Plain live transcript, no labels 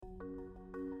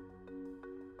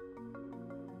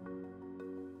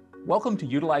Welcome to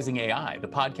Utilizing AI, the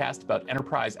podcast about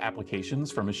enterprise applications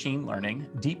for machine learning,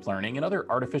 deep learning, and other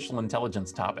artificial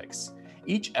intelligence topics.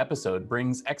 Each episode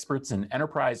brings experts in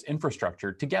enterprise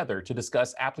infrastructure together to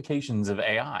discuss applications of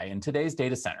AI in today's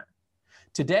data center.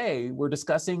 Today, we're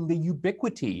discussing the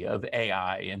ubiquity of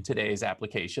AI in today's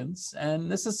applications, and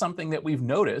this is something that we've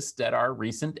noticed at our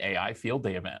recent AI Field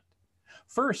Day event.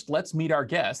 First, let's meet our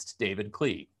guest, David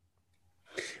Klee.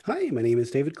 Hi, my name is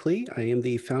David Klee. I am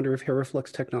the founder of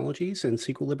Heroflux Technologies and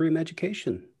Sequilibrium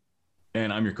Education.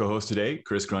 And I'm your co-host today,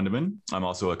 Chris Grundeman. I'm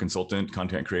also a consultant,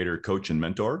 content creator, coach, and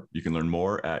mentor. You can learn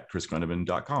more at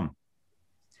chrisgrundeman.com.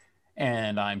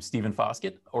 And I'm Stephen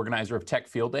Foskett, organizer of Tech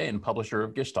Field Day and publisher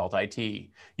of Gestalt IT.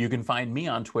 You can find me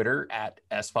on Twitter at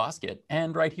 @sfoskett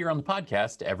and right here on the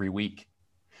podcast every week.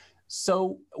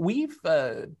 So we've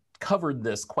covered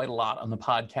this quite a lot on the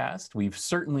podcast. We've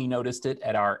certainly noticed it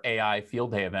at our AI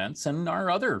Field Day events and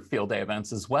our other Field Day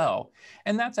events as well.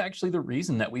 And that's actually the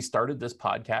reason that we started this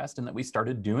podcast and that we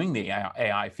started doing the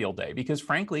AI Field Day, because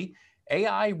frankly,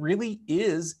 AI really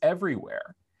is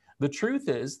everywhere. The truth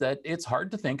is that it's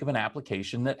hard to think of an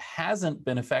application that hasn't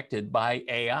been affected by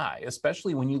AI,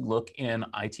 especially when you look in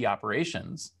IT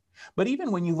operations. But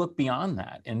even when you look beyond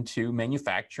that into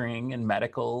manufacturing and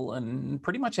medical and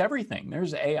pretty much everything,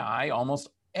 there's AI almost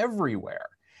everywhere.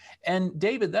 And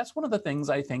David, that's one of the things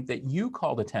I think that you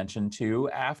called attention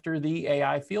to after the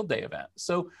AI Field Day event.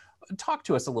 So talk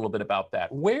to us a little bit about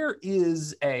that. Where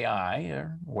is AI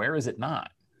or where is it not?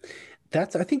 I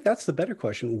think that's the better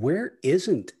question. Where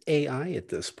isn't AI at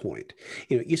this point?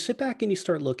 You sit back and you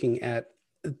start looking at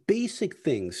basic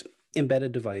things.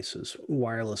 Embedded devices,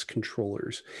 wireless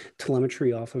controllers,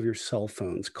 telemetry off of your cell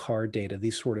phones, car data,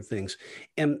 these sort of things.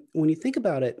 And when you think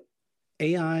about it,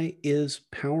 AI is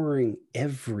powering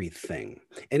everything.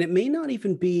 And it may not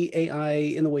even be AI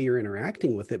in the way you're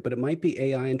interacting with it, but it might be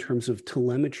AI in terms of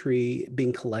telemetry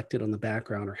being collected on the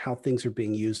background or how things are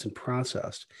being used and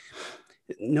processed.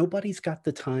 Nobody's got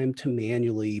the time to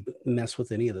manually mess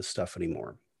with any of this stuff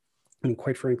anymore. I mean,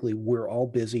 quite frankly, we're all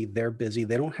busy. They're busy.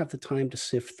 They don't have the time to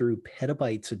sift through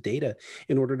petabytes of data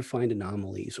in order to find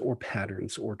anomalies or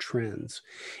patterns or trends.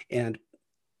 And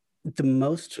the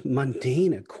most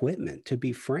mundane equipment, to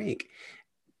be frank,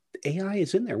 AI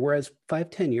is in there. Whereas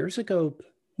 5-10 years ago,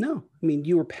 no. I mean,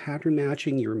 you were pattern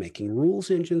matching, you were making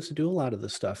rules engines to do a lot of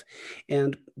this stuff.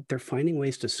 And they're finding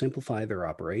ways to simplify their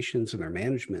operations and their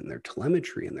management and their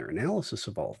telemetry and their analysis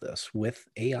of all of this with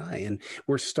AI. And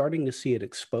we're starting to see it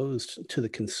exposed to the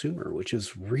consumer, which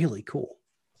is really cool.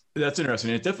 That's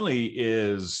interesting. It definitely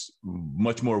is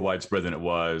much more widespread than it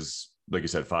was, like you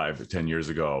said, 5-10 years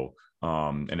ago.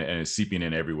 And it's seeping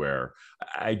in everywhere.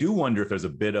 I do wonder if there's a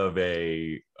bit of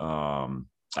a...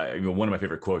 one of my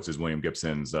favorite quotes is William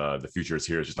Gibson's, "The future is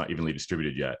here, it's just not evenly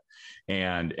distributed yet."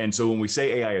 And so when we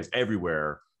say AI is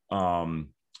everywhere,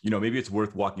 maybe it's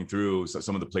worth walking through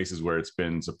some of the places where it's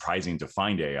been surprising to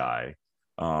find AI,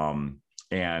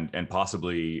 and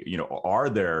possibly, are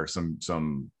there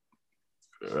some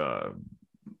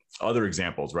other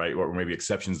examples, right, or maybe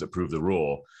exceptions that prove the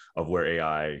rule of where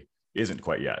AI isn't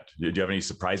quite yet? Do you have any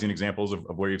surprising examples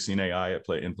of where you've seen AI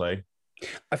in play?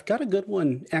 I've got a good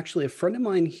one. Actually, a friend of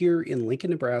mine here in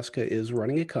Lincoln, Nebraska is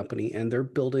running a company and they're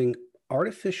building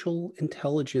artificial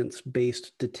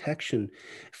intelligence-based detection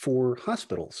for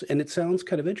hospitals. And it sounds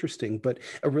kind of interesting, but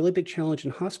a really big challenge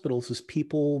in hospitals is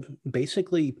people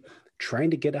basically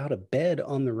trying to get out of bed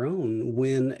on their own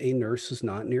when a nurse is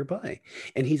not nearby.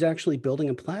 And he's actually building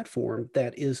a platform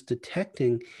that is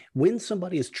detecting when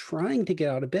somebody is trying to get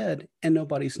out of bed and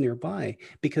nobody's nearby,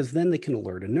 because then they can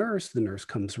alert a nurse, the nurse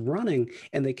comes running,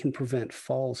 and they can prevent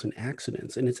falls and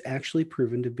accidents. And it's actually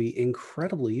proven to be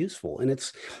incredibly useful. And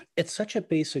it's such a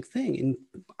basic thing. And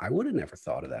I would have never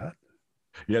thought of that.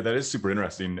 Yeah, that is super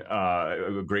interesting.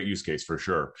 A great use case for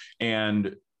sure.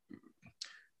 And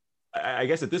I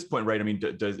guess at this point, right, I mean,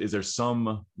 is there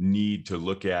some need to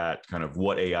look at kind of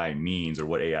what AI means or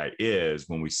what AI is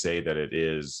when we say that it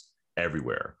is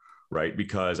everywhere, right?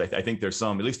 Because I think there's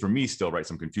some, at least for me still, right,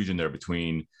 some confusion there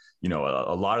between, a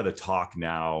lot of the talk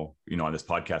now, on this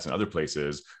podcast and other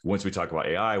places, once we talk about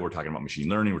AI, we're talking about machine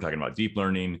learning, we're talking about deep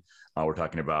learning, we're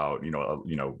talking about,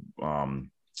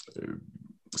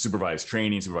 supervised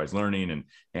training, supervised learning,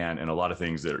 and a lot of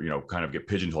things that kind of get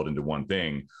pigeonholed into one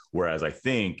thing. Whereas I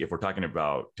think if we're talking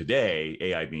about today,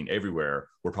 AI being everywhere,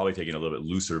 we're probably taking a little bit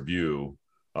looser view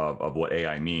of what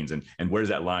AI means, and where's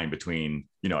that line between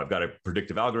I've got a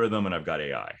predictive algorithm and I've got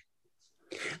AI.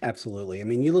 Absolutely. I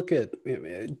mean, you look at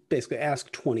basically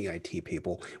ask 20 IT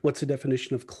people, what's the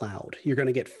definition of cloud? You're going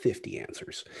to get 50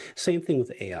 answers. Same thing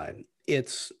with AI.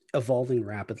 It's evolving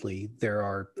rapidly. There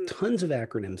are tons of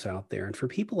acronyms out there. And for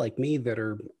people like me that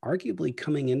are arguably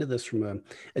coming into this from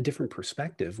a different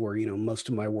perspective, where, most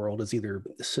of my world is either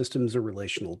systems or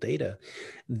relational data,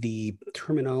 the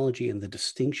terminology and the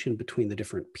distinction between the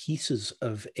different pieces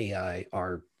of AI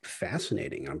are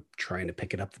fascinating. I'm trying to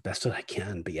pick it up the best that I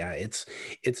can, but yeah, it's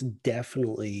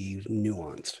definitely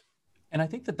nuanced. And I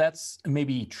think that that's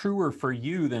maybe truer for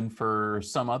you than for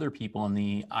some other people in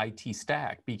the IT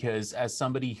stack, because as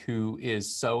somebody who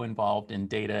is so involved in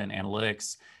data and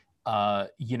analytics,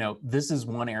 this is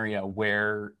one area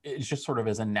where it's just sort of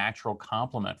as a natural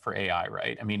complement for AI,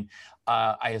 right? I mean,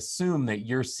 I assume that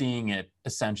you're seeing it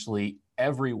essentially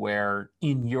everywhere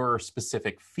in your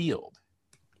specific field.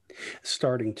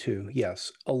 Starting to,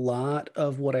 yes. A lot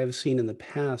of what I've seen in the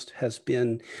past has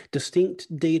been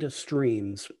distinct data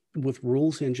streams with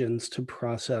rules engines to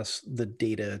process the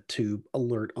data to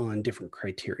alert on different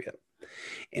criteria.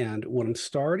 And what I'm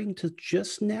starting to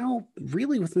just now,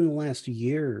 really within the last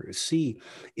year, see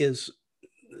is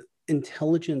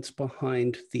intelligence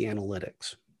behind the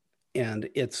analytics. And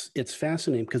it's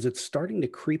fascinating because it's starting to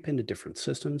creep into different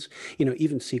systems.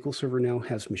 Even SQL Server now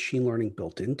has machine learning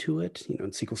built into it.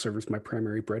 And SQL Server is my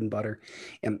primary bread and butter.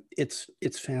 And it's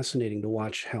fascinating to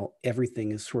watch how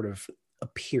everything is sort of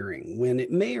appearing when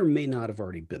it may or may not have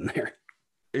already been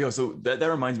there. So that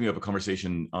reminds me of a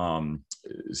conversation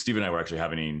Steve and I were actually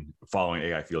having following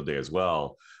AI Field Day as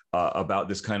well, about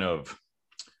this kind of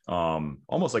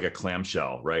almost like a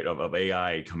clamshell, right, of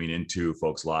AI coming into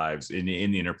folks' lives in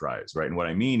the enterprise, right? And what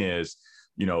I mean is,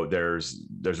 there's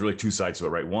really two sides to it,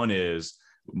 right? One is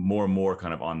more and more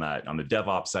kind of on the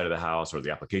DevOps side of the house or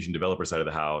the application developer side of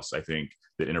the house. I think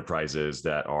that enterprises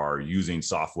that are using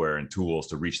software and tools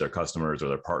to reach their customers or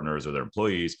their partners or their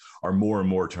employees are more and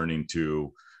more turning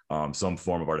to some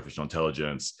form of artificial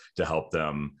intelligence to help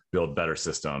them build better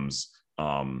systems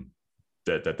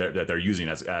that they're using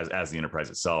as the enterprise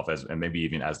itself, and maybe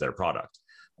even as their product.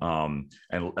 And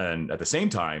at the same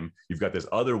time, you've got this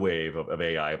other wave of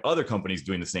AI, of other companies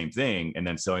doing the same thing and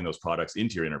then selling those products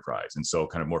into your enterprise. And so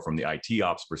kind of more from the IT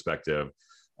ops perspective,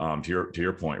 to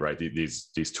your point, right?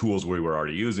 These tools we were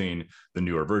already using, the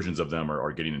newer versions of them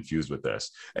are getting infused with this.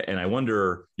 And I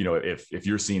wonder, if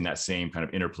you're seeing that same kind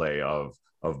of interplay of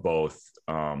both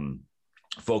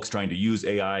folks trying to use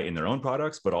AI in their own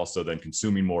products, but also then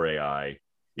consuming more AI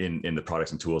in the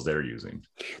products and tools they're using.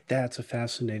 That's a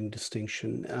fascinating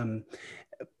distinction.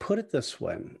 Put it this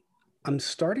way. I'm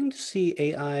starting to see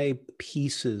AI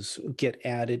pieces get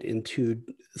added into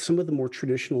some of the more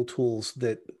traditional tools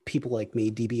that people like me,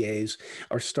 DBAs,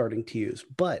 are starting to use.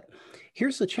 But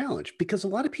here's the challenge, because a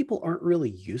lot of people aren't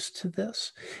really used to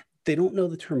this. They don't know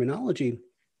the terminology.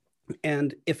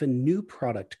 And if a new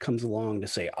product comes along to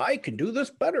say, I can do this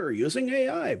better using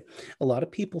AI, a lot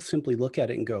of people simply look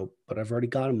at it and go, but I've already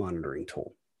got a monitoring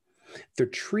tool. They're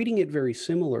treating it very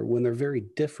similar when they're very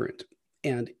different.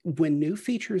 And when new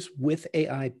features with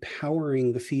AI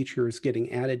powering the features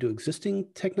getting added to existing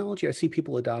technology, I see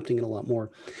people adopting it a lot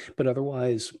more. But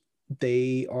otherwise,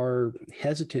 they are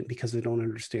hesitant because they don't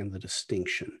understand the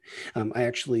distinction. I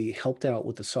actually helped out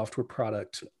with a software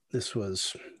product. This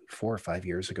was 4 or 5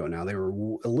 years ago now. They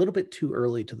were a little bit too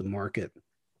early to the market.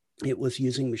 It was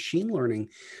using machine learning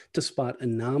to spot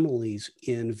anomalies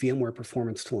in VMware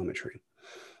performance telemetry.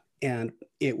 And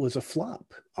it was a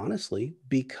flop, honestly,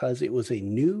 because it was a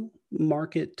new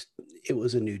market, it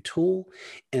was a new tool,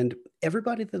 and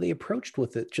everybody that they approached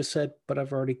with it just said, but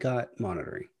I've already got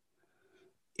monitoring.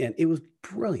 And it was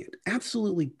brilliant,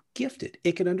 absolutely gifted.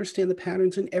 It could understand the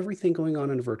patterns and everything going on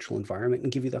in a virtual environment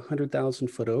and give you the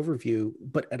 100,000-foot overview,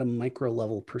 but at a micro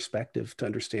level perspective to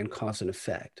understand cause and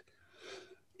effect.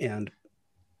 And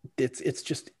it's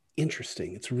just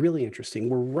interesting. It's really interesting.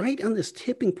 We're right on this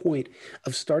tipping point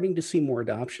of starting to see more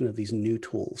adoption of these new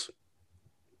tools.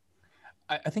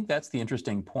 I think that's the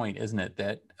interesting point, isn't it?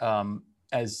 That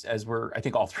as we're, I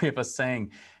think all three of us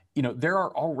saying, there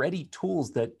are already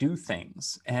tools that do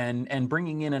things, and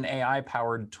bringing in an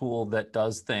AI-powered tool that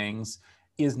does things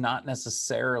is not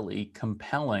necessarily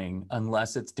compelling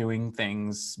unless it's doing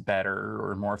things better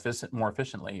or more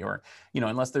efficiently, or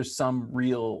unless there's some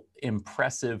real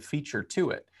impressive feature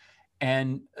to it.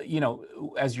 And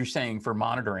as you're saying, for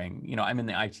monitoring, I'm in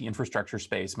the IT infrastructure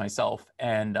space myself,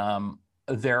 and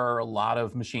there are a lot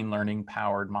of machine learning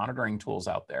powered monitoring tools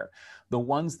out there. The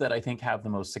ones that I think have the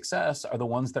most success are the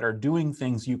ones that are doing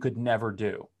things you could never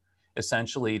do.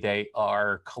 Essentially, they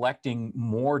are collecting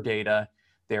more data,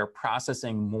 they're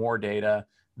processing more data,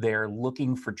 They're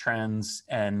looking for trends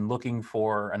and looking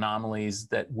for anomalies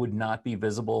that would not be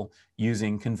visible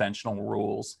using conventional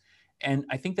rules. And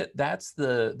I think that that's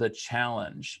the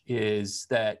challenge, is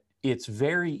that it's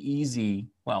very easy,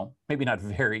 well, maybe not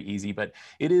very easy, but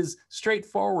it is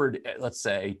straightforward, let's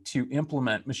say, to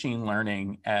implement machine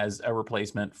learning as a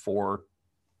replacement for,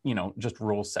 just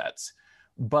rule sets.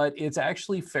 But it's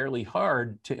actually fairly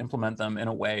hard to implement them in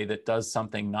a way that does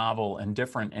something novel and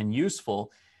different and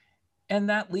useful. And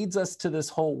that leads us to this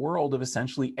whole world of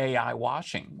essentially AI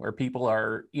washing, where people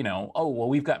are, oh, well,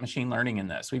 we've got machine learning in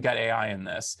this, we've got AI in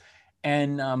this.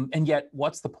 And yet,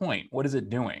 what's the point? What is it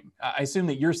doing? I assume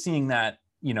that you're seeing that,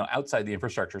 outside the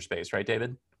infrastructure space, right,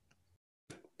 David?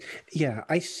 Yeah,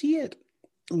 I see it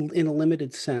in a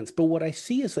limited sense, but what I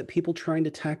see is that people trying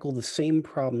to tackle the same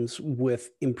problems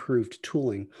with improved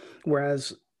tooling,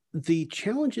 whereas the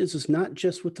challenge is not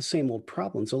just with the same old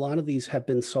problems. A lot of these have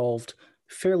been solved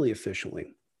fairly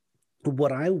efficiently.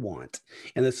 What I want,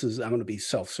 and I'm going to be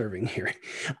self-serving here,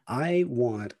 I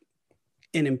want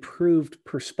an improved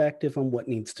perspective on what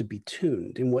needs to be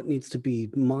tuned and what needs to be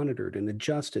monitored and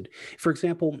adjusted. For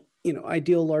example, I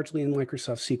deal largely in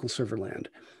Microsoft SQL Server land.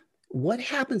 What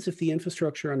happens if the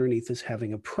infrastructure underneath is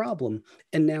having a problem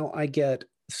and now I get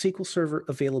SQL Server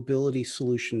availability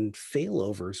solution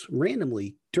failovers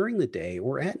randomly during the day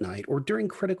or at night or during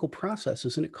critical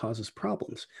processes, and it causes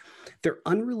problems? They're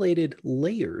unrelated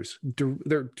layers.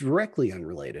 They're directly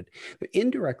unrelated. But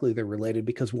indirectly, they're related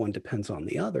because one depends on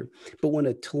the other. But when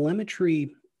a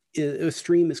telemetry a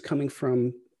stream is coming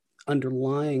from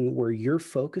underlying where you're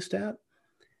focused at,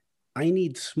 I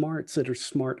need smarts that are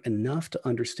smart enough to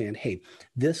understand, hey,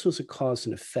 this was a cause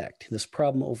and effect. This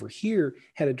problem over here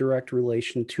had a direct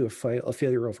relation to a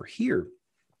failure over here.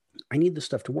 I need this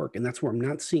stuff to work. And that's where I'm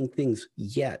not seeing things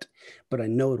yet, but I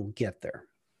know it'll get there.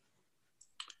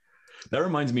 That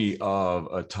reminds me of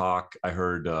a talk I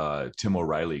heard Tim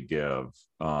O'Reilly give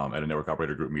at a network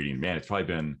operator group meeting. Man, it's probably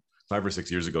been 5 or 6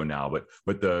 years ago now,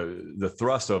 but the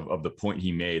thrust of the point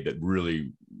he made that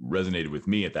really resonated with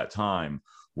me at that time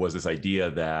was this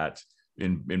idea that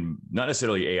in not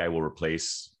necessarily AI will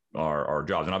replace our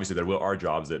jobs, and obviously there are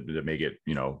jobs that may get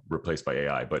replaced by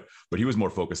AI, but he was more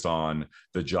focused on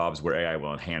the jobs where AI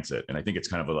will enhance it. And I think it's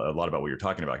kind of a lot about what you're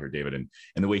talking about here, David. And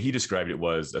the way he described it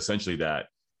was essentially that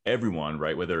everyone,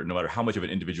 right, no matter how much of an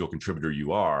individual contributor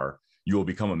you are, you will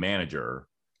become a manager.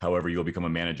 However, you'll become a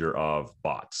manager of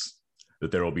bots. That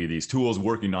there will be these tools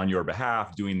working on your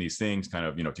behalf, doing these things kind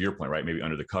of, to your point, right? Maybe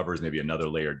under the covers, maybe another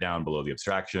layer down below the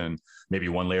abstraction, maybe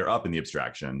one layer up in the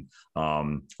abstraction,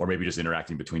 or maybe just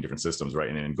interacting between different systems, right?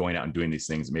 And then going out and doing these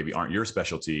things maybe aren't your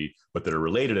specialty, but that are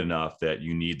related enough that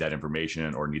you need that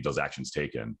information or need those actions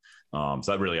taken. So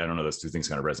that really, I don't know, those two things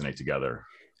kind of resonate together.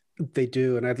 They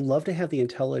do. And I'd love to have the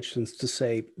intelligence to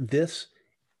say this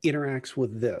interacts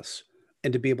with this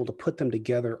and to be able to put them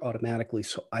together automatically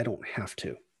so I don't have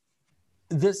to.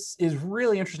 This is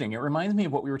really interesting. It reminds me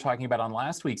of what we were talking about on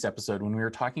last week's episode when we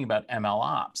were talking about ML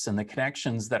ops and the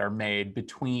connections that are made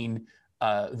between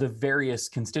the various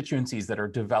constituencies that are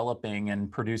developing and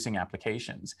producing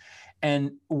applications.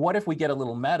 And what if we get a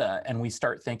little meta and we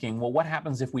start thinking, well, what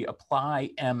happens if we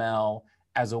apply ML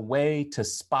as a way to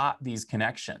spot these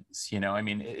connections?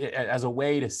 As a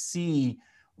way to see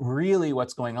really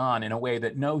what's going on in a way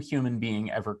that no human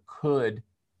being ever could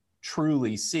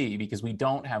truly see, because we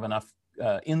don't have enough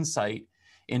insight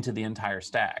into the entire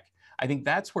stack. I think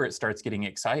that's where it starts getting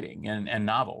exciting and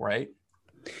novel, right?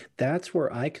 That's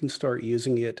where I can start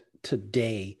using it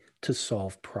today to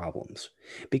solve problems.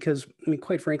 Because,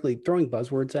 quite frankly, throwing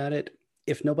buzzwords at it,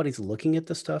 if nobody's looking at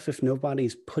the stuff, if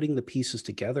nobody's putting the pieces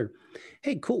together,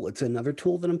 hey, cool, it's another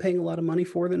tool that I'm paying a lot of money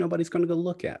for that nobody's going to go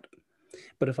look at.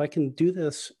 But if I can do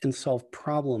this and solve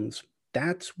problems,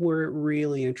 that's where it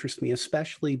really interests me,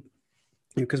 especially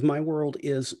because my world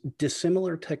is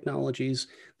dissimilar technologies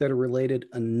that are related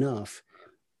enough.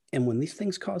 And when these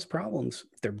things cause problems,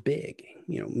 they're big,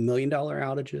 $1 million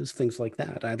outages, things like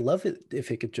that. I'd love it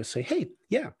if it could just say, hey,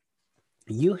 yeah,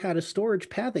 you had a storage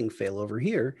pathing failover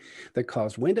here that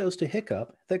caused Windows to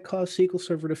hiccup, that caused SQL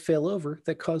Server to fail over,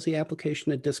 that caused the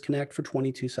application to disconnect for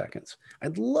 22 seconds.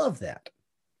 I'd love that.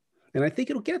 And I think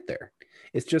it'll get there.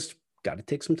 It's just got to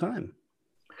take some time.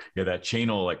 Yeah, that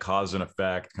chainal like cause and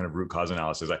effect kind of root cause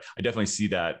analysis. I definitely see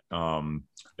that.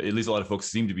 At least a lot of folks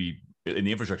seem to be in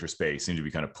the infrastructure space, seem to be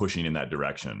kind of pushing in that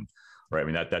direction, right? I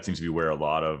mean, that seems to be where a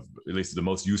lot of, at least the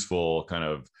most useful kind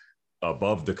of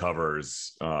above the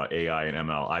covers AI and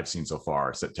ML I've seen so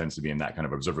far. So it tends to be in that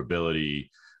kind of observability,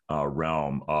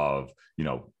 realm of,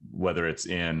 whether it's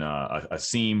in a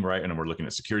SIEM, right? And we're looking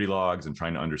at security logs and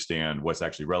trying to understand what's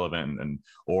actually relevant,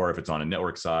 or if it's on a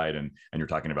network side and you're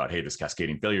talking about, hey, this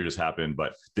cascading failure just happened,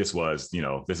 but this was,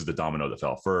 this is the domino that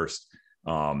fell first.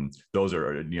 Those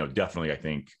are, definitely, I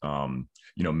think,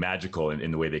 magical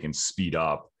in the way they can speed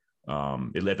up,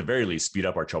 at the very least, speed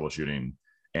up our troubleshooting,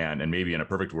 and maybe in a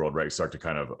perfect world, right, start to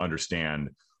kind of understand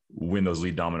when those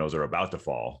lead dominoes are about to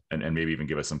fall, and maybe even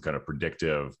give us some kind of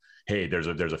predictive, hey, there's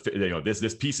a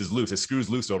this piece is loose, this screw's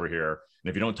loose over here, and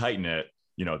if you don't tighten it,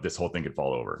 this whole thing could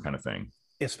fall over, kind of thing.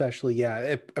 Especially,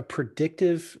 yeah, a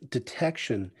predictive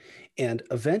detection and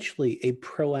eventually a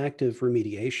proactive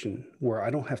remediation where I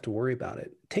don't have to worry about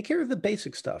it. Take care of the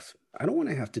basic stuff. I don't want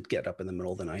to have to get up in the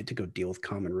middle of the night to go deal with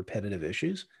common repetitive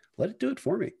issues. Let it do it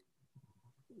for me.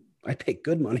 I pay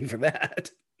good money for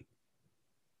that.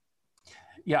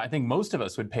 Yeah, I think most of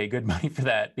us would pay good money for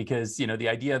that, because, the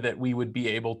idea that we would be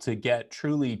able to get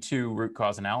truly to root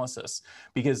cause analysis,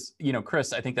 because,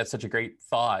 Chris, I think that's such a great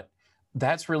thought.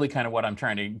 That's really kind of what I'm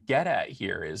trying to get at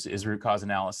here is root cause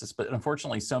analysis. But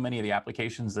unfortunately, so many of the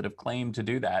applications that have claimed to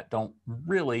do that don't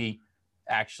really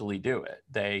actually do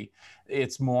it.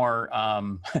 It's more,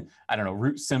 I don't know,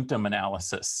 root symptom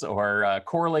analysis or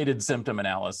correlated symptom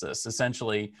analysis.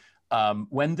 Essentially,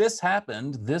 when this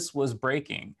happened, this was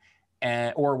breaking.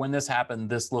 Or when this happened,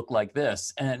 this looked like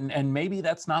this, and maybe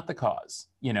that's not the cause.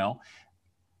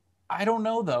 I don't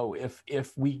know though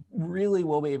if we really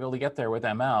will be able to get there with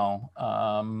ML.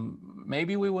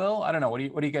 Maybe we will. I don't know. What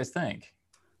do you guys think?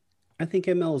 I think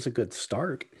ML is a good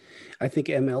start. I think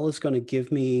ML is going to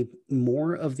give me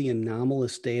more of the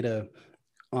anomalous data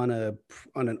on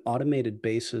an automated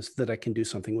basis that I can do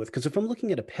something with. Because if I'm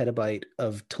looking at a petabyte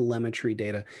of telemetry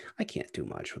data, I can't do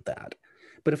much with that.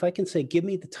 But if I can say, give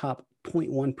me the top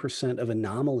 0.1% of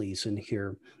anomalies in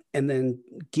here, and then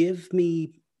give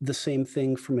me the same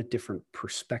thing from a different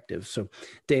perspective. So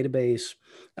database,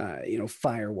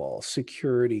 firewall,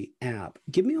 security, app,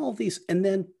 give me all of these, and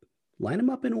then line them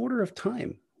up in order of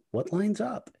time. What lines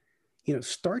up?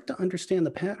 Start to understand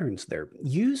the patterns there.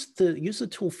 Use the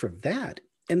tool for that,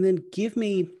 and then give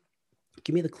me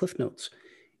the cliff notes.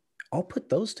 I'll put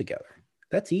those together.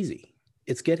 That's easy.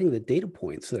 It's getting the data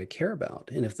points that I care about.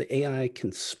 And if the AI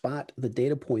can spot the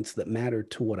data points that matter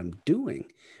to what I'm doing,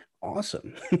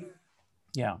 awesome.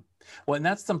 Yeah. Well, and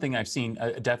that's something I've seen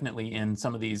definitely in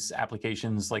some of these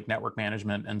applications like network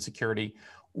management and security,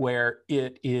 where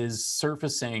it is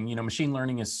surfacing, machine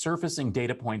learning is surfacing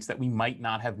data points that we might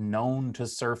not have known to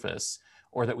surface,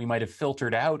 or that we might have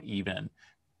filtered out even,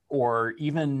 or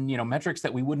even, metrics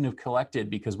that we wouldn't have collected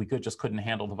because we couldn't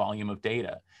handle the volume of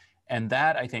data. And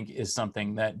that, I think, is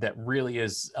something that really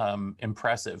is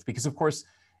impressive, because, of course,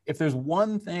 if there's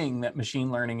one thing that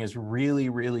machine learning is really,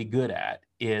 really good at,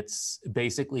 it's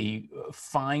basically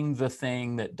find the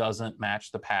thing that doesn't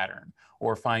match the pattern,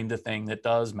 or find the thing that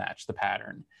does match the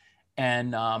pattern.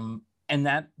 And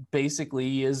that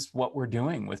basically is what we're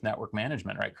doing with network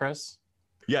management, right, Chris?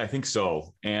 Yeah, I think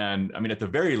so. And I mean, at the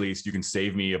very least, you can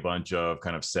save me a bunch of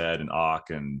kind of sed and awk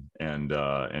and kind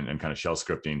of shell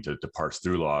scripting to parse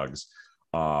through logs.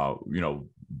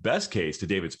 Best case, to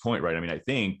David's point, right? I mean, I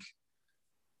think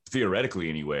theoretically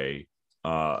anyway,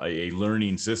 a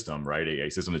learning system, right? A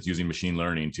system that's using machine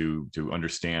learning to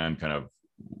understand kind of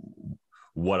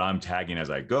what I'm tagging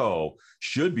as I go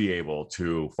should be able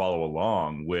to follow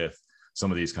along with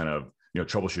some of these kind of,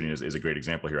 troubleshooting is a great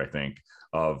example here, I think,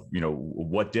 of,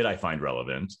 what did I find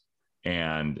relevant?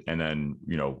 And then,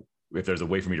 if there's a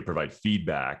way for me to provide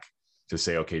feedback to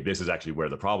say, okay, this is actually where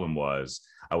the problem was,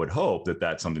 I would hope that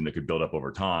that's something that could build up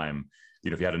over time.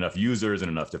 If you had enough users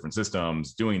and enough different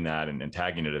systems doing that and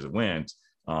tagging it as it went,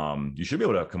 you should be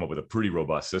able to come up with a pretty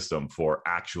robust system for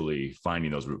actually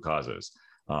finding those root causes.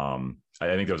 I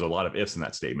think there's a lot of ifs in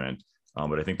that statement,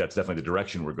 but I think that's definitely the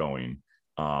direction we're going.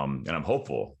 And I'm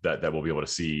hopeful that we'll be able to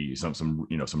see some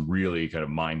really kind of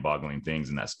mind-boggling things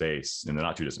in that space in the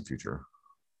not too distant future.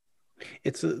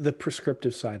 It's the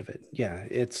prescriptive side of it. Yeah,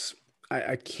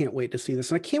 I can't wait to see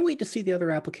this. And I can't wait to see the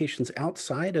other applications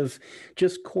outside of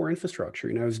just core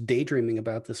infrastructure. I was daydreaming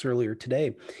about this earlier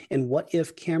today. And what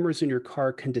if cameras in your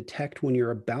car can detect when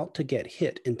you're about to get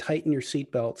hit and tighten your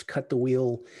seatbelts, cut the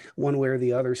wheel one way or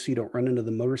the other so you don't run into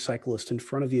the motorcyclist in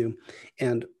front of you,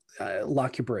 and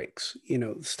lock your brakes,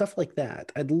 stuff like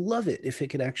that. I'd love it if it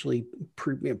could actually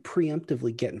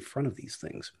preemptively get in front of these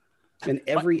things. And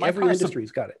every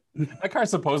industry's got it. My car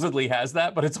supposedly has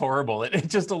that, but it's horrible. It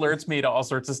just alerts me to all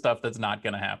sorts of stuff that's not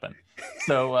going to happen.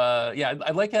 So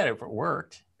I'd like that if it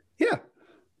worked. Yeah.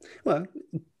 Well,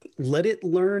 let it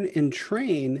learn and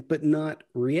train, but not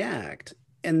react.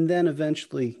 and then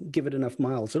eventually give it enough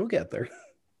miles, it'll get there.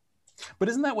 But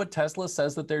isn't that what Tesla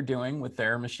says that they're doing with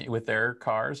their with their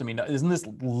cars? I mean, isn't this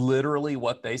literally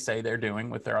what they say they're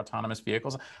doing with their autonomous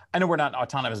vehicles? I know we're not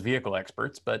autonomous vehicle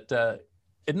experts, but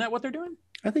isn't that what they're doing?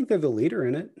 I think they're the leader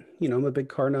in it. I'm a big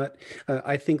car nut.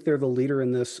 I think they're the leader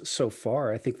in this so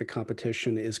far. I think the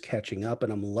competition is catching up,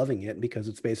 and I'm loving it because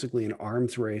it's basically an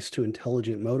arms race to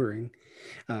intelligent motoring.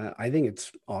 I think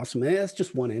it's awesome. And that's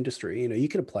just one industry. You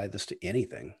can apply this to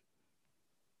anything.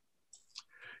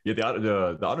 Yeah,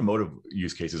 the automotive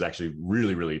use case is actually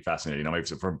really, really fascinating. I mean,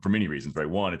 for many reasons, right?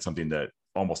 One, it's something that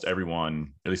almost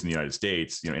everyone, at least in the United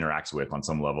States, interacts with on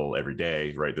some level every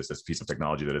day, right? This piece of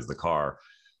technology that is the car.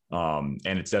 And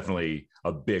it's definitely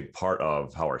a big part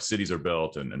of how our cities are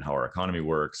built and how our economy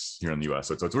works here in the US.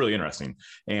 So it's really interesting.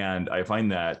 And I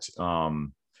find that,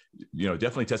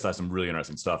 definitely Tesla has some really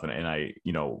interesting stuff. And I,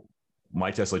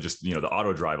 my Tesla just, the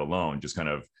auto drive alone, just kind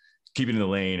of keeping in the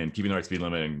lane and keeping the right speed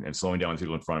limit and slowing down the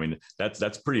people in front. I mean,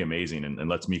 that's pretty amazing and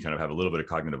lets me kind of have a little bit of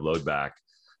cognitive load back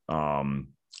to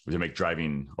make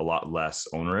driving a lot less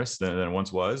onerous than it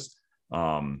once was.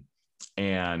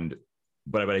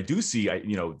 But I do see,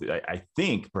 I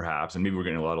think perhaps, and maybe we're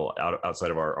getting a little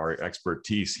outside of our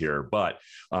expertise here, but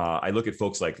I look at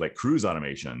folks like cruise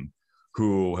automation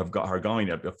who are going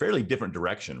a fairly different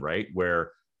direction, right?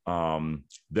 Where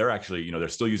they're actually, they're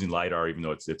still using LiDAR, even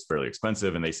though it's fairly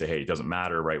expensive. And they say, hey, it doesn't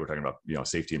matter, right? We're talking about,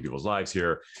 safety in people's lives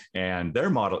here. And their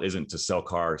model isn't to sell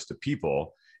cars to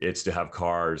people, it's to have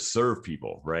cars serve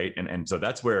people, right? And so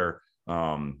that's where,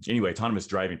 anyway, autonomous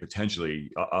driving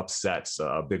potentially upsets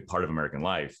a big part of American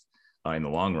life in the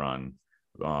long run.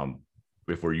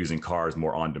 If we're using cars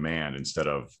more on demand instead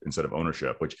of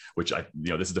ownership, which I,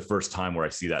 this is the first time where I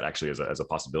see that actually as a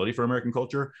possibility for American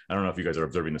culture. I don't know if you guys are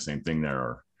observing the same thing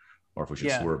there, or if we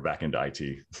should swerve back into IT.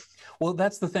 Well,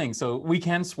 that's the thing. So we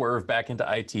can swerve back into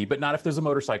IT, but not if there's a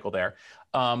motorcycle there.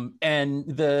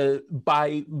 And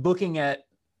by looking at,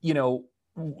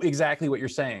 exactly what you're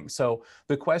saying. So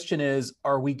the question is,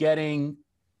 are we getting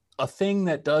a thing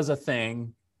that does a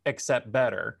thing except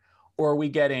better? Or are we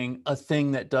getting a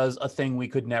thing that does a thing we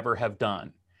could never have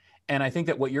done? And I think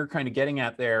that what you're kind of getting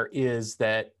at there is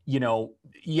that,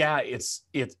 it's,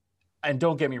 and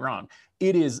don't get me wrong,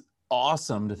 it is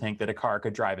awesome to think that a car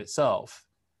could drive itself,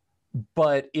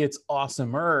 but it's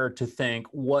awesomer to think,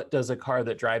 what does a car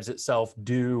that drives itself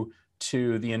do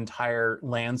to the entire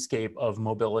landscape of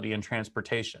mobility and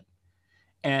transportation?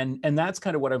 And that's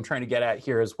kind of what I'm trying to get at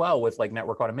here as well with like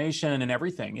network automation and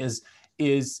everything is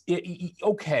it,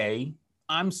 okay,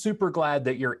 I'm super glad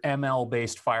that your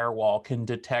ML-based firewall can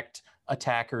detect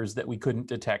attackers that we couldn't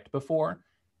detect before.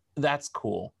 That's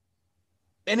cool.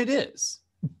 And it is.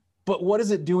 But what is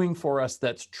it doing for us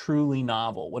that's truly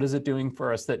novel? What is it doing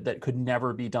for us that could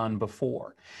never be done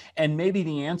before? And maybe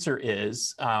the answer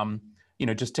is,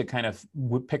 just to kind of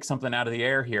pick something out of the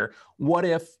air here, what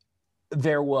if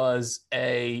there was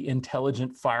a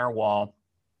intelligent firewall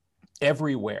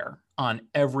everywhere on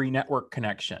every network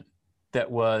connection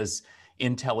that was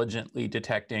intelligently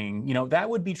detecting, that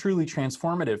would be truly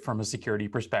transformative from a security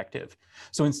perspective.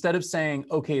 So instead of saying,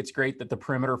 okay, it's great that the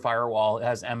perimeter firewall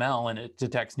has ML and it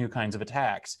detects new kinds of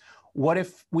attacks, what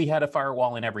if we had a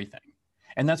firewall in everything?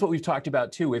 And that's what we've talked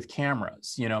about too with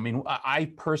cameras.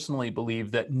 I personally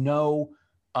believe that no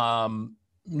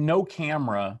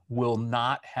camera will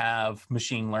not have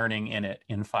machine learning in it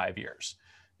in 5 years,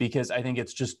 because I think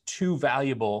it's just too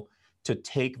valuable to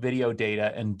take video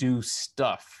data and do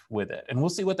stuff with it. And we'll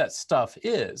see what that stuff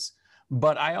is.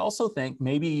 But I also think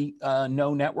maybe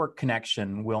no network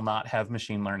connection will not have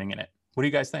machine learning in it. What do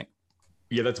you guys think?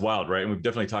 Yeah, that's wild, right? And we've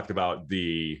definitely talked about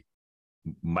the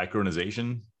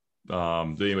micronization,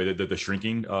 the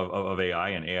shrinking of AI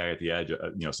and AI at the edge,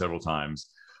 several times.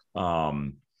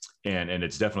 And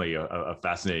it's definitely a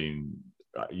fascinating,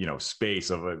 space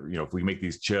of, if we make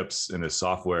these chips and this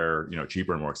software,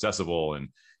 cheaper and more accessible, and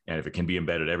if it can be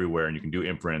embedded everywhere and you can do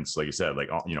inference, like you said, like,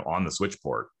 on the switch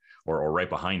port or right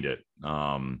behind it,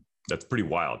 that's pretty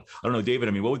wild. I don't know,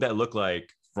 David, what would that look like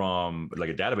from like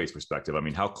a database perspective?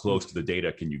 How close to the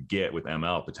data can you get with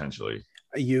ML potentially?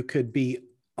 You could be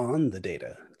on the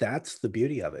data. That's the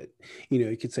beauty of it.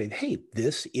 You could say, hey,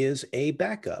 this is a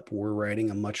backup. We're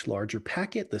writing a much larger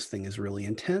packet. This thing is really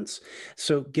intense.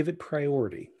 So give it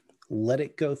priority. Let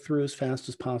it go through as fast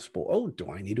as possible. Oh,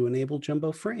 do I need to enable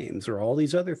jumbo frames or all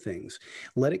these other things?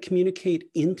 Let it communicate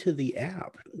into the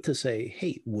app to say,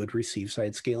 hey, would receive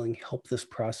side scaling help this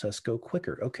process go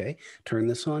quicker? Okay, turn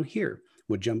this on here.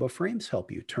 Would jumbo frames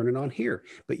help you? Turn it on here.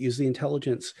 But use the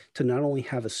intelligence to not only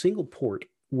have a single port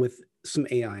with some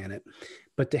AI in it,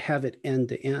 but to have it end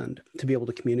to end, to be able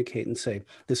to communicate and say,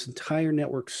 this entire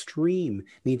network stream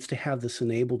needs to have this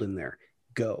enabled in there.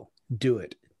 Go, do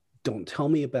it. Don't tell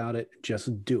me about it.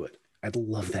 Just do it. I'd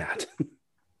love that.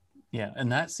 Yeah,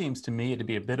 and that seems to me to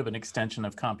be a bit of an extension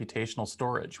of computational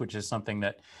storage, which is something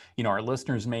that, our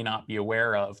listeners may not be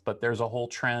aware of, but there's a whole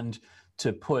trend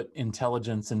to put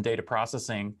intelligence and data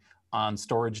processing on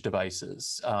storage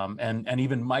devices, and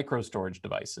even micro storage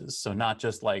devices. So not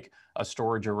just like a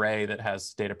storage array that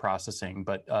has data processing,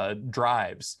 but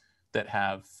drives that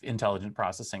have intelligent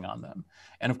processing on them.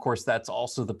 And of course, that's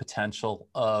also the potential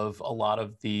of a lot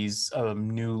of these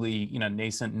newly,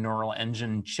 nascent neural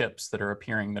engine chips that are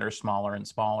appearing that are smaller and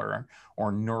smaller,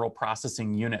 or neural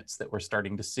processing units that we're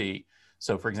starting to see.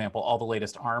 So for example, all the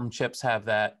latest ARM chips have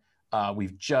that.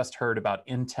 We've just heard about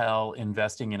Intel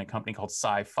investing in a company called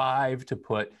Sci5 to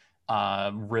put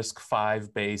RISC-V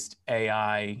based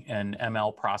AI and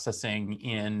ML processing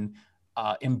in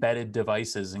embedded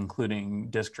devices, including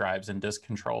disk drives and disk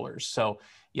controllers. So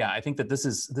yeah, I think that this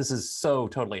is so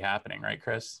totally happening, right,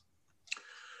 Chris?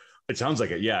 It sounds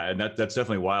like it, yeah, and that's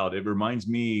definitely wild. It reminds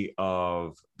me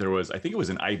of, I think it was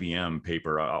an IBM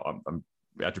paper.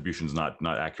 Attribution's not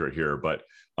accurate here, but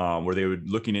where they were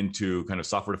looking into kind of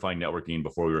software-defined networking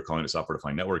before we were calling it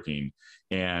software-defined networking,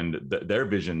 and their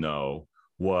vision though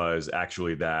was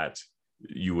actually that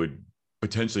you would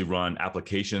potentially run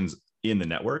applications in the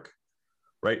network,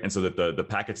 right? And so that the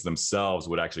packets themselves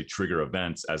would actually trigger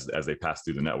events as they pass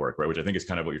through the network, right? Which I think is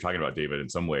kind of what you're talking about, David, in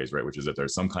some ways, right? Which is that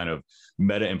there's some kind of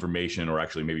meta information, or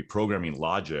actually maybe programming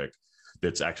logic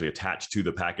that's actually attached to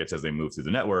the packets as they move through the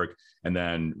network. And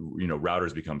then,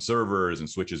 routers become servers and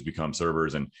switches become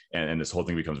servers, and this whole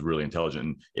thing becomes really intelligent.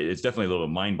 And it's definitely a little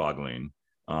mind-boggling.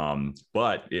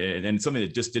 But something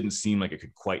that just didn't seem like it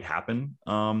could quite happen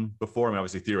before. I mean,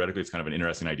 obviously, theoretically, it's kind of an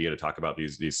interesting idea to talk about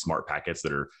these smart packets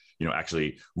that are,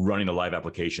 actually running a live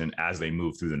application as they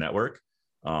move through the network.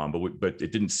 But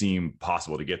it didn't seem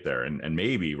possible to get there. And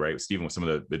maybe, right, Stephen, with some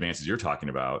of the advances you're talking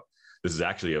about, this is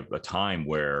actually a time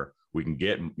where we can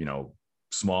get,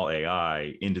 small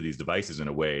AI into these devices in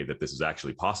a way that this is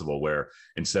actually possible, where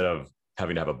instead of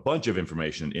having to have a bunch of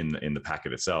information in the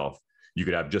packet itself, you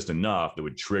could have just enough that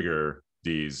would trigger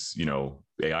these,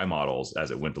 AI models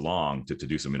as it went along to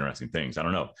do some interesting things. I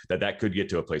don't know, that could get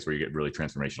to a place where you get really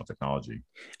transformational technology.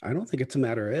 I don't think it's a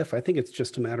matter of if, I think it's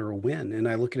just a matter of when. And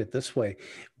I look at it this way: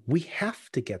 we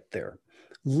have to get there.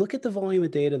 Look at the volume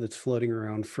of data that's floating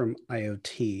around from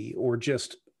IoT, or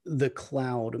just the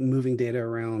cloud moving data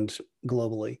around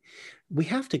globally. We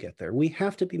have to get there. We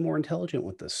have to be more intelligent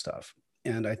with this stuff.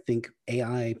 And I think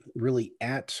AI really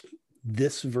at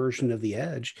this version of the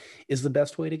edge is the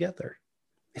best way to get there.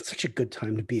 It's such a good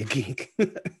time to be a geek.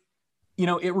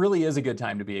 It really is a good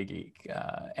time to be a geek.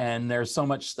 And there's so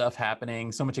much stuff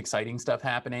happening, so much exciting stuff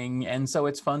happening. And so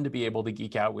it's fun to be able to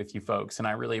geek out with you folks. And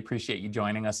I really appreciate you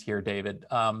joining us here, David.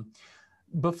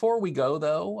 Before we go,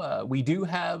 though, we do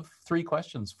have 3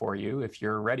 questions for you, if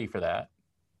you're ready for that.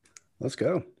 Let's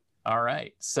go. All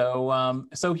right. So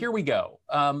here we go.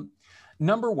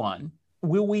 Number 1,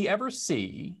 will we ever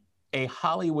see a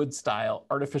Hollywood-style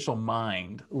artificial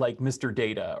mind like Mr.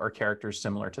 Data or characters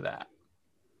similar to that?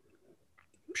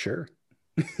 Sure.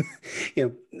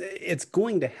 It's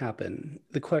going to happen.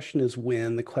 The question is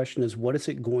when. The question is, what is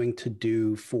it going to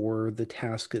do for the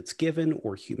task that's given,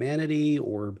 or humanity,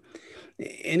 or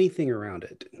anything around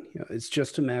it? It's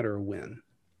just a matter of when.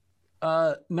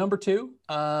 Number 2,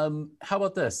 how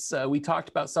about this? We talked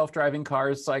about self-driving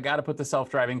cars, so I got to put the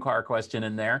self-driving car question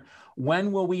in there.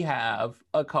 When will we have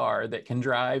a car that can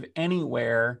drive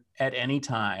anywhere at any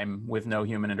time with no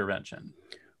human intervention?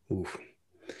 Oof.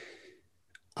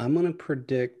 I'm going to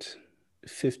predict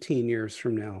 15 years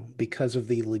from now, because of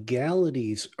the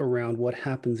legalities around what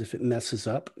happens if it messes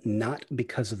up, not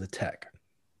because of the tech.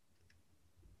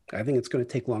 I think it's going to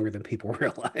take longer than people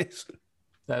realize.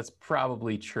 That's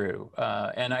probably true.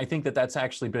 And I think that that's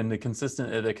actually been the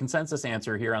consensus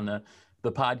answer here on the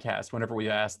podcast. Whenever we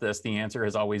ask this, the answer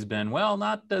has always been, well,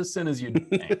 not as soon as you'd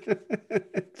think.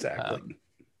 Exactly.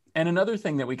 And another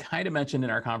thing that we kind of mentioned in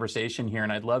our conversation here,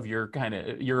 and I'd love your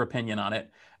opinion on it,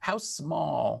 how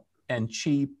small and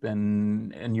cheap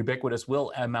and ubiquitous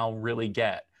will ML really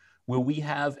get? Will we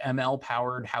have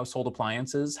ML-powered household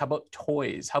appliances? How about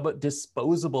toys? How about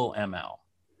disposable ML?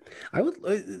 I would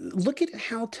look at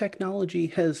how technology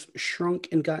has shrunk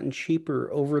and gotten cheaper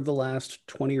over the last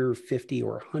 20 or 50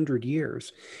 or 100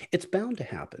 years. It's bound to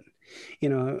happen. You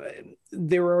know,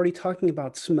 they were already talking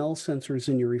about smell sensors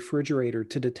in your refrigerator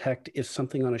to detect if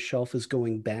something on a shelf is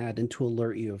going bad and to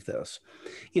alert you of this.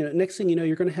 You know, next thing you know,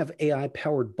 you're going to have AI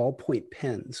powered ballpoint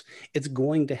pens. It's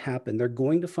going to happen. They're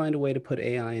going to find a way to put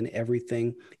AI in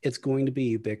everything. It's going to be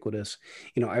ubiquitous.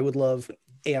 You know, I would love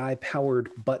AI powered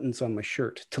buttons on my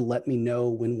shirt to let me know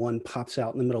when one pops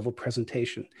out in the middle of a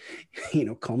presentation. You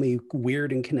know, call me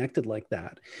weird and connected like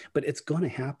that, but it's going to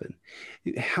happen.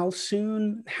 How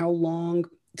soon, how long,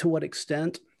 to what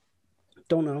extent,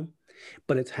 don't know,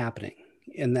 but it's happening.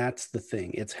 And that's the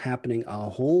thing. It's happening a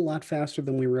whole lot faster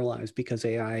than we realize because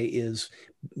AI is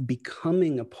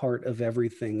becoming a part of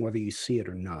everything, whether you see it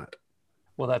or not.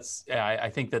 Well, I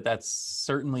think that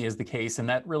certainly is the case. And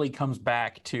that really comes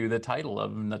back to the title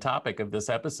of the topic of this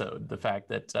episode, the fact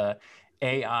that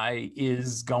AI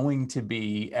is going to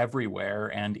be everywhere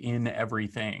and in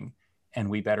everything, and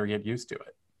we better get used to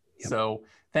it. Yep. So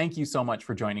thank you so much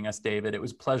for joining us, David. It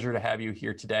was a pleasure to have you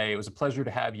here today. It was a pleasure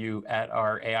to have you at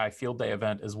our AI Field Day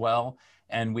event as well.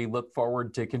 And we look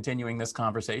forward to continuing this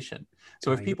conversation.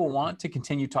 So if people want to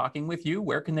continue talking with you,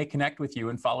 where can they connect with you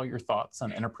and follow your thoughts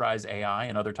on enterprise AI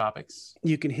and other topics?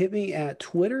 You can hit me at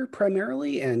Twitter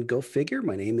primarily, and go figure,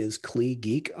 my name is Klee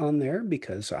Geek on there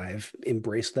because I've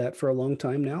embraced that for a long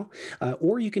time now.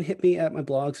 Or you can hit me at my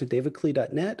blogs at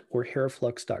davidklee.net or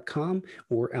heraflux.com,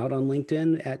 or out on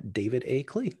LinkedIn at David A.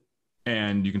 Klee.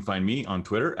 And you can find me on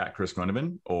Twitter at Chris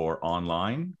Grundeman or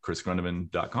online,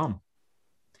 chrisgrundeman.com.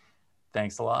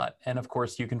 Thanks a lot. And of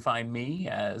course, you can find me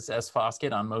as S.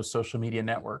 Foskett on most social media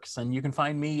networks. And you can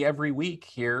find me every week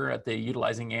here at the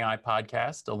Utilizing AI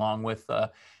podcast, along with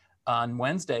on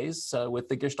Wednesdays with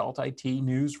the Gestalt IT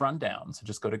News Rundown. So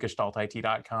just go to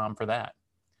gestaltit.com for that.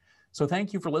 So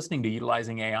thank you for listening to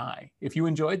Utilizing AI. If you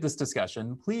enjoyed this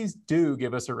discussion, please do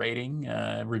give us a rating,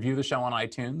 review the show on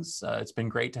iTunes. It's been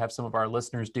great to have some of our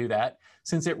listeners do that,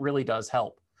 since it really does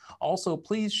help. Also,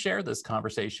 please share this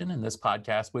conversation and this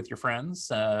podcast with your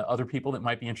friends, other people that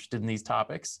might be interested in these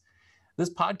topics. This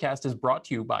podcast is brought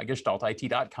to you by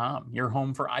gestaltit.com, your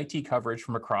home for IT coverage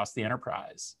from across the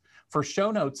enterprise. For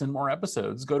show notes and more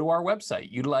episodes, go to our website,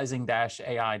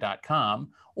 utilizing-ai.com,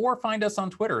 or find us on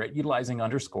Twitter at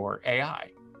utilizing_AI.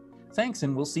 Thanks,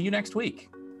 and we'll see you next week.